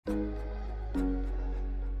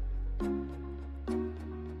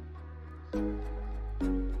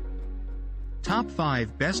Top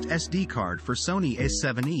 5 Best SD Card for Sony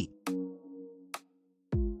A7Iii.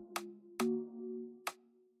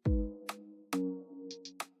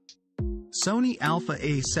 Sony Alpha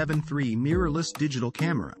A7 III mirrorless digital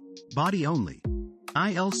camera, body only.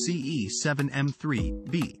 ILCE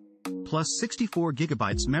 7M3B. Plus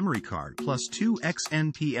 64GB memory card plus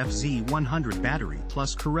 2xNPFZ100 battery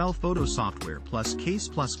plus Corel photo software plus case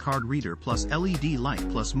plus card reader plus LED light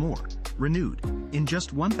plus more. Renewed. In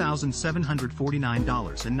just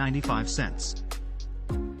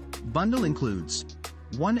 $1,749.95. Bundle includes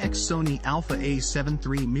 1x Sony Alpha A7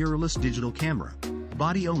 III mirrorless digital camera,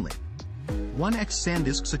 body only. 1x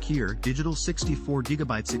SanDisk Secure Digital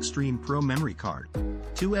 64GB Extreme Pro Memory Card,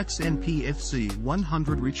 2x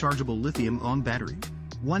NPFZ100 Rechargeable Lithium-ion Battery,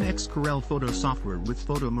 1x Corel Photo Software with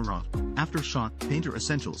Photo Mirage, Aftershock, Painter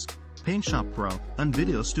Essentials, PaintShop Pro, and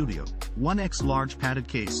Video Studio, 1x Large Padded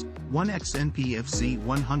Case, 1x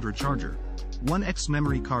NPFZ100 Charger, 1x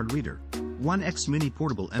Memory Card Reader, 1x Mini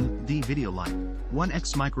Portable MD Video Light,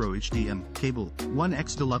 1x Micro HDMI Cable,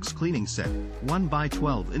 1x Deluxe Cleaning Set,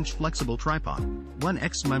 1x12-inch Flexible Tripod,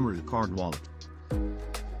 1x Memory Card Wallet.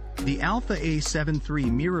 The Alpha A7 III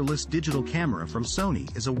mirrorless digital camera from Sony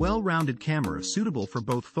is a well-rounded camera suitable for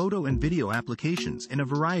both photo and video applications in a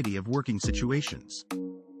variety of working situations.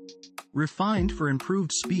 Refined for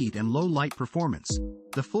improved speed and low light performance,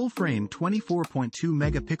 the full-frame 24.2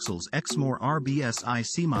 megapixels XMOR RBSI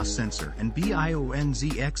CMOS sensor and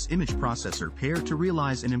BIONZX image processor pair to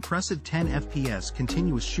realize an impressive 10 fps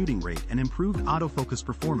continuous shooting rate and improved autofocus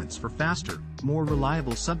performance for faster, more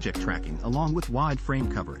reliable subject tracking along with wide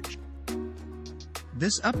frame coverage.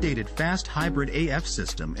 This updated fast hybrid AF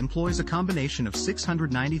system employs a combination of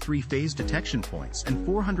 693 phase detection points and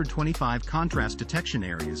 425 contrast detection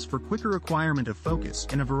areas for quicker acquirement of focus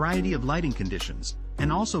in a variety of lighting conditions,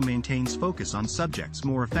 and also maintains focus on subjects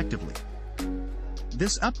more effectively.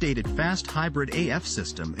 This updated fast hybrid AF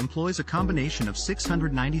system employs a combination of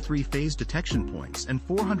 693 phase detection points and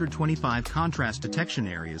 425 contrast detection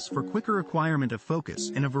areas for quicker acquirement of focus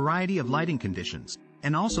in a variety of lighting conditions,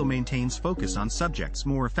 and also maintains focus on subjects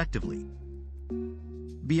more effectively.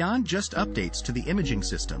 Beyond just updates to the imaging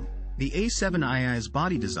system, the A7Ii's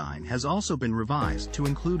body design has also been revised to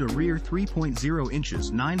include a rear 3.0 inches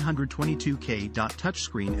 922K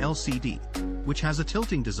touchscreen LCD, which has a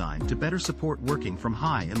tilting design to better support working from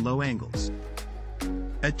high and low angles.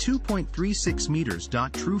 A 2.36 meters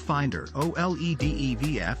True Finder OLED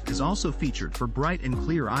EVF is also featured for bright and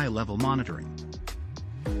clear eye level monitoring.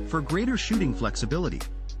 For greater shooting flexibility,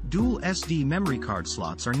 dual SD memory card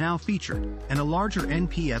slots are now featured, and a larger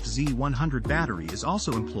NPFZ100 battery is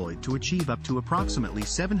also employed to achieve up to approximately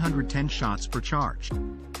 710 shots per charge.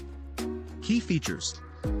 Key features: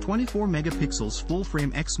 24 megapixels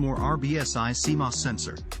full-frame XMOR RBSI CMOS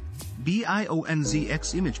sensor,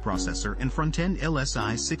 BIONZX image processor and front-end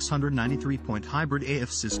LSI 693-point hybrid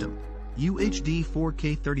AF system, UHD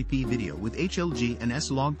 4K 30p video with HLG and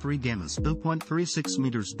S-Log3 gammas, 2.36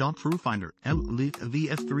 meters. True Finder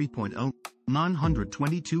LVF 3.0,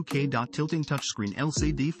 922K tilting touchscreen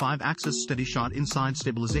LCD 5-axis steady shot inside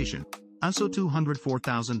stabilization, ISO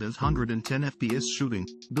 204,110 fps shooting,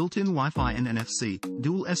 built-in Wi-Fi and NFC,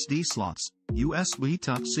 dual SD slots, USB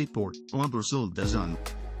Type-C port, Brazil design.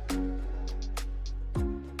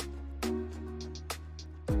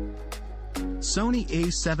 Sony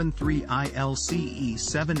A7 III ILCE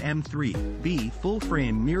 7M3B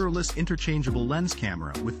full-frame mirrorless interchangeable lens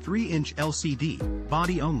camera with 3-inch LCD,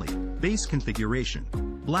 body only, base configuration,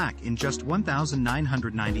 black in just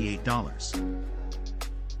 $1,998.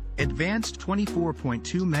 Advanced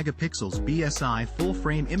 24.2 megapixels BSI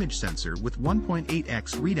full-frame image sensor with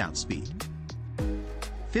 1.8x readout speed.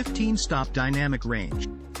 15-stop dynamic range,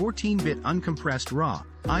 14-bit uncompressed RAW,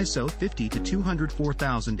 ISO 50 to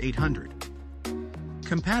 204,800.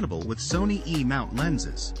 Compatible with Sony E-mount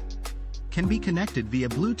lenses. Can be connected via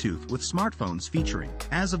Bluetooth with smartphones featuring,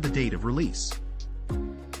 as of the date of release,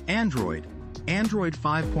 Android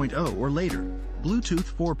 5.0 or later,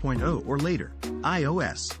 Bluetooth 4.0 or later,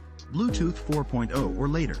 iOS, Bluetooth 4.0 or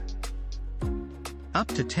later. Up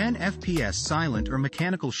to 10 fps silent or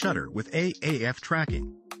mechanical shutter with AAF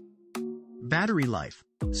tracking. Battery life,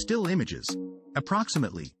 still images,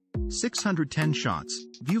 approximately 610 shots,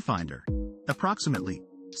 viewfinder, approximately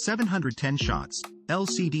 710 shots,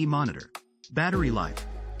 LCD monitor, battery life,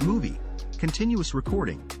 movie, continuous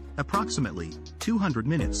recording, approximately 200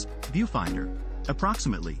 minutes, viewfinder,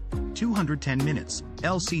 approximately 210 minutes,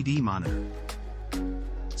 LCD monitor.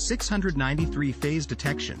 693 phase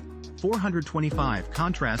detection, 425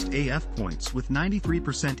 contrast AF points with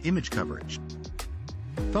 93% image coverage.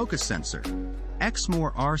 Focus sensor,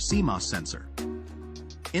 XMOR R CMOS sensor,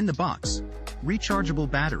 In the box: rechargeable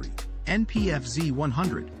battery, NPFZ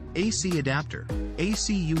 100, AC adapter,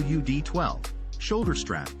 ACUUD 12, shoulder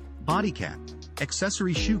strap, body cap,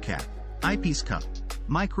 accessory shoe cap, eyepiece cup,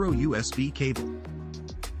 micro USB cable.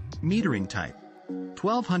 Metering type: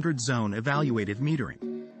 1200 zone evaluative metering.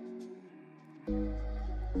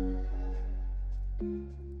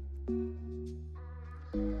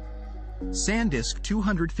 SanDisk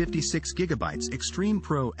 256GB Extreme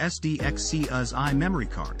Pro SDXC A7Iii memory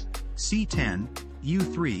card, C10,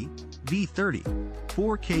 U3, V30,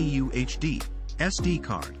 4K UHD, SD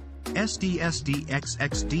card,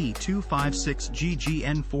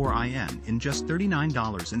 SDSD-XXD256GGN4IN in just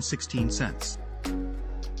 $39.16.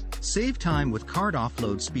 Save time with card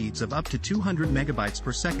offload speeds of up to 200 megabytes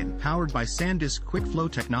per second powered by SanDisk Quick Flow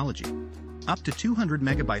technology. Up to 200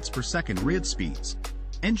 megabytes per second read speeds.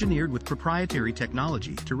 Engineered with proprietary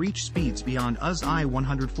technology to reach speeds beyond A7Iii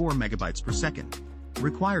 104 megabytes per second.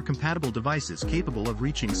 Require compatible devices capable of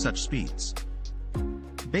reaching such speeds.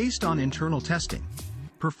 Based on internal testing,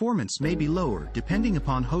 performance may be lower depending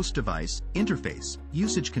upon host device, interface,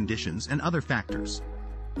 usage conditions and other factors.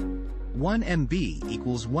 1 MB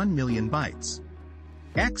equals 1 million bytes.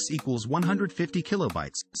 X equals 150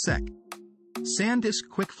 kilobytes, sec. SanDisk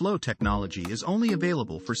Quick Flow technology is only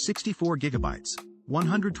available for 64 gigabytes,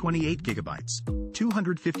 128 gigabytes,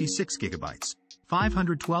 256 gigabytes,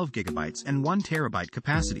 512 gigabytes and 1 terabyte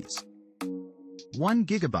capacities. 1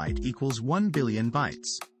 gigabyte equals 1 billion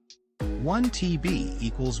bytes. 1 TB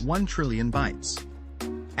equals 1 trillion bytes.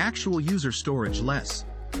 Actual user storage less.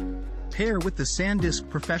 Pair with the SanDisk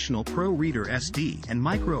Professional Pro Reader SD and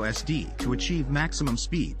Micro SD to achieve maximum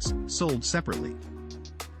speeds, sold separately.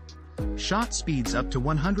 Shot speeds up to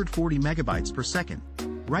 140 megabytes per second.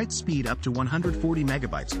 Write speed up to 140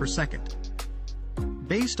 megabytes per second.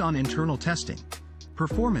 Based on internal testing,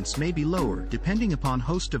 performance may be lower depending upon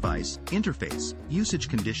host device, interface, usage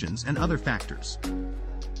conditions and other factors.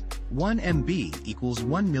 1 MB equals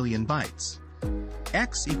 1 million bytes.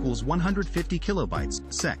 X equals 150 kilobytes,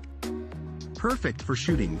 sec. Perfect for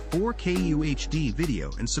shooting 4K UHD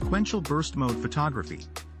video and sequential burst mode photography,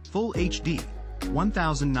 Full HD,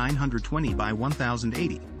 1920 by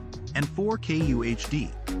 1080, and 4K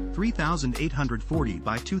UHD, 3840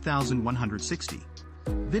 by 2160.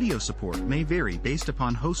 Video support may vary based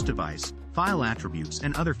upon host device, file attributes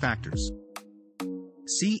and other factors.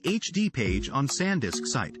 See HD page on SanDisk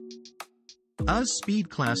site. A7Iii Speed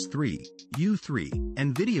Class 3, U3,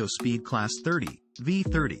 and Video Speed Class 30,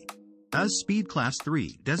 V30. A7Iii Speed Class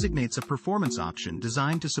 3 designates a performance option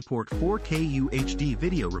designed to support 4K UHD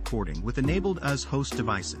video recording with enabled A7Iii host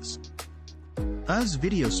devices. A7Iii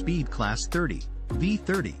Video Speed Class 30,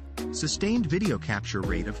 V30, sustained video capture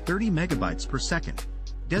rate of 30 megabytes per second,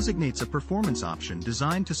 designates a performance option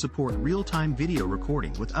designed to support real-time video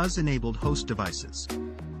recording with A7Iii enabled host devices.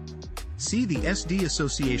 See the SD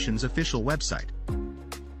Association's official website.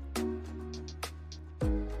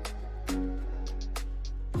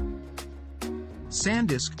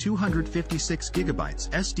 SanDisk 256GB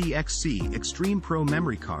SDXC Extreme Pro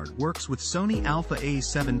memory card works with Sony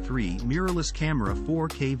A7Iii mirrorless camera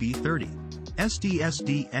 4K V30,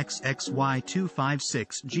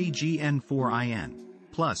 SDSD-XXY256GGN4IN,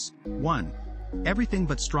 plus 1. Everything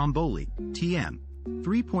but Stromboli, TM,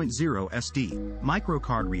 3.0 SD,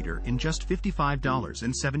 microcard reader in just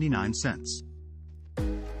 $55.79.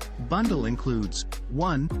 Bundle includes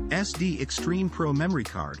 1 SD Extreme Pro memory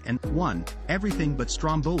card and 1 Everything but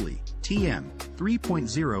Stromboli, TM,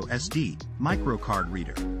 3.0 SD, microcard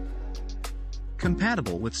reader.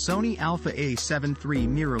 Compatible with Sony A7Iii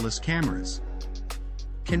mirrorless cameras.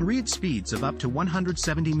 Can read speeds of up to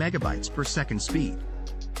 170 megabytes per second speed.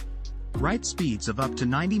 Write speeds of up to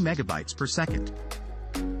 90 megabytes per second.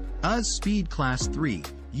 A7Iii Speed Class 3,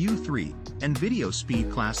 U3, and Video Speed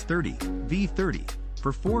Class 30, V30,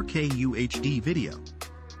 for 4K UHD video.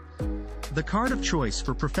 The card of choice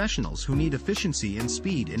for professionals who need efficiency and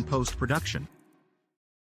speed in post-production.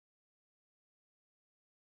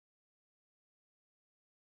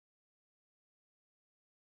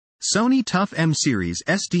 Sony TUF M Series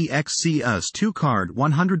SDXC A7Iii 2 card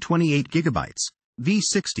 128GB,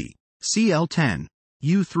 V60, CL10,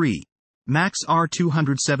 U3, Max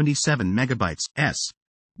R277 MB, S,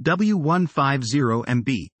 W150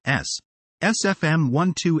 MB, S,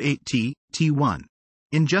 SFM128T, T1,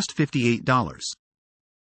 in just $58.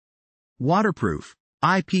 Waterproof,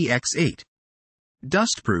 IPX8.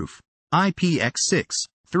 Dustproof, IPX6,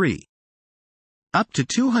 3. Up to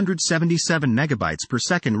 277 megabytes per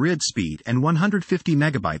second read speed and 150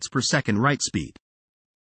 megabytes per second write speed.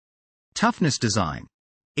 Toughness design,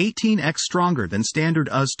 18x stronger than standard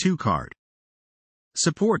A7Iii 2 card.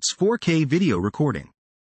 Supports 4K video recording.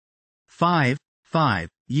 5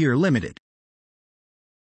 year limited.